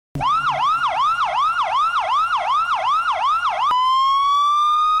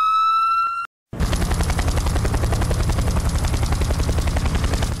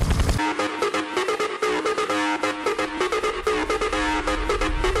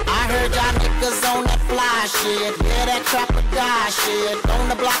heard y'all niggas on that fly shit. Yeah, that trap or die shit. On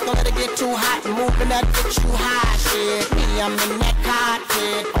the block, don't let it get too hot. Moving that get you high shit. Me, I'm in that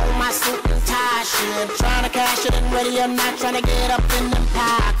cockpit. On my suit and tie shit. Trying to cash it and ready or not. Trying to get up in them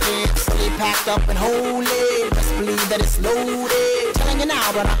pockets. Stay packed up and hold it. Best believe that it's loaded. Telling you now,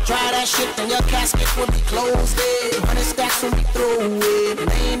 but I try that shit, then your casket will be closed. 100 stacks when we throw it.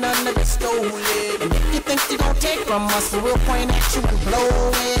 And ain't none of it stolen. And if you think you gon' take from us, we'll point at you and blow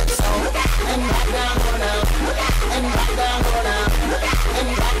it. So, and back down, go down. And back down, go down. And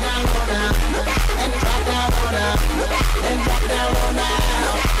back down, go down. And back down, go down. And back down, go down.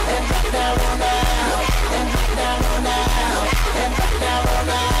 And back down, go down. And back down, go down. And back down, go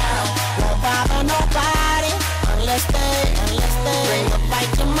down. Won't bother nobody unless they bring a fight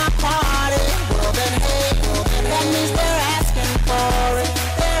to my party. Well then, hey, that means they're asking for it.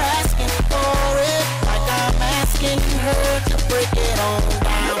 They're asking for it, like I'm asking her to break it on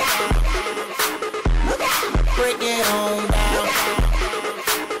down. Break it on down.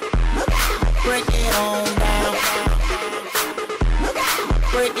 Break it on down.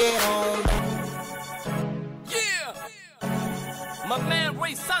 Break it on down. Yeah, my man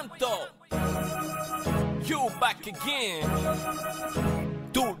Ray Santo, you back again.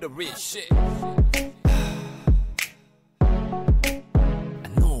 Do the real shit.